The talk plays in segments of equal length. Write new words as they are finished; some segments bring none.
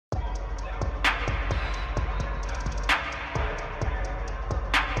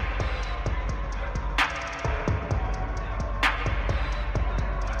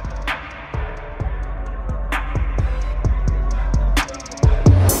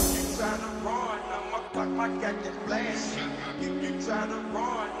catch it flash. You try to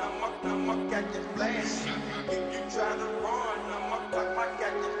run, I'ma catch it flash. You try to run, I'ma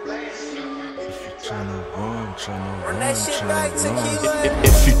catch it flash. Tryna run.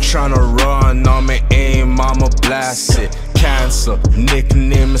 If you tryna run, I'ma aim, I'ma blast it. Cancer,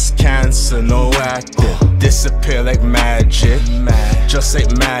 nickname is cancer, no acting. Disappear like magic, just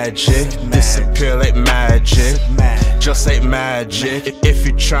like magic. Disappear like magic, just like magic. If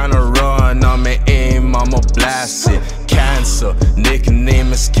you tryna run, I'ma aim, I'ma blast it. Cancer,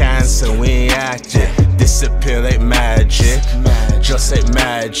 nickname is cancer, we ain't acting. Disappear like magic, just like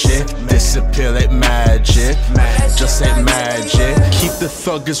magic. Disappear like magic, just like magic. Keep the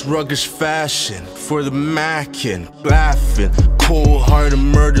thuggish, ruggish fashion for the mackin', laughing. Cold-hearted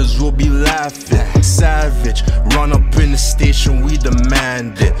murders will be laughing. Savage, run up in the station, we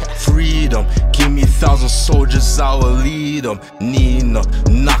demand it. Freedom, give me 1,000 soldiers, I will lead them. Nina,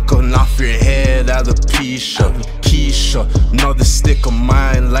 knocking off your head, alopecia. Keisha, another stick of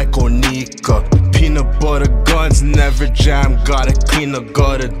mine like Onika. Peanut butter guns never jam, gotta clean the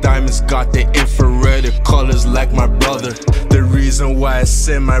gutter. Diamonds got the infrared colors like my brother. The reason why I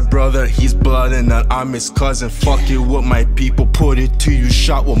say my brother, he's blood and that I'm his cousin. Fuck it with my people, put it to you,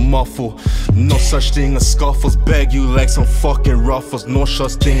 shot with muffle. No such thing as scuffles, bag you like some fucking ruffles. No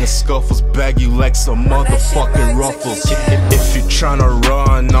such thing as scuffles, bag you like some motherfucking ruffles. If you tryna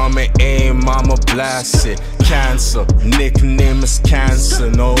run, I'ma aim, I'ma blast it. Cancer, nickname is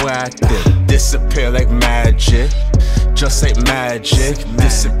cancer, no acting. Disappear like magic, just like magic.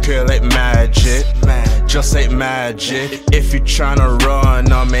 Disappear like magic, just like magic. If you tryna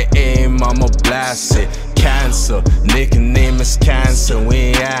run, I'ma aim, I'ma blast it. Cancer, nickname is cancer, we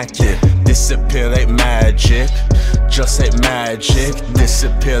ain't acting. Disappear like magic, just like magic.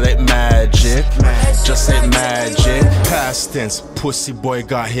 Disappear like magic, just like magic. Past tense, pussy boy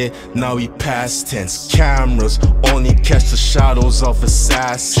got hit, now he past tense. Cameras only catch the shadows of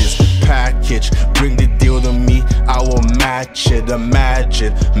assassins. Package, bring the deal to me, I will match it.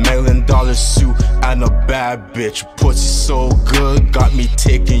 Imagine, $1 million suit and a bad bitch. Pussy so good, got me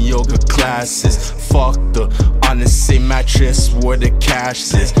taking yoga classes. Fucked her on the same mattress where the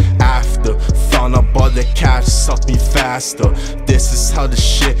cash is. After, found out about the cash, suck me faster. This is how the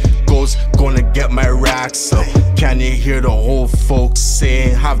shit goes, gonna get my racks up. Can you hear the whole folks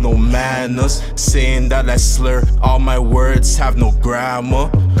saying have no manners? Saying that I slur, all my words have no grammar.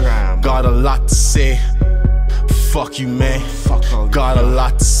 Got a lot to say, fuck you man. Got a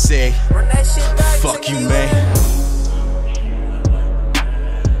lot to say, fuck you man.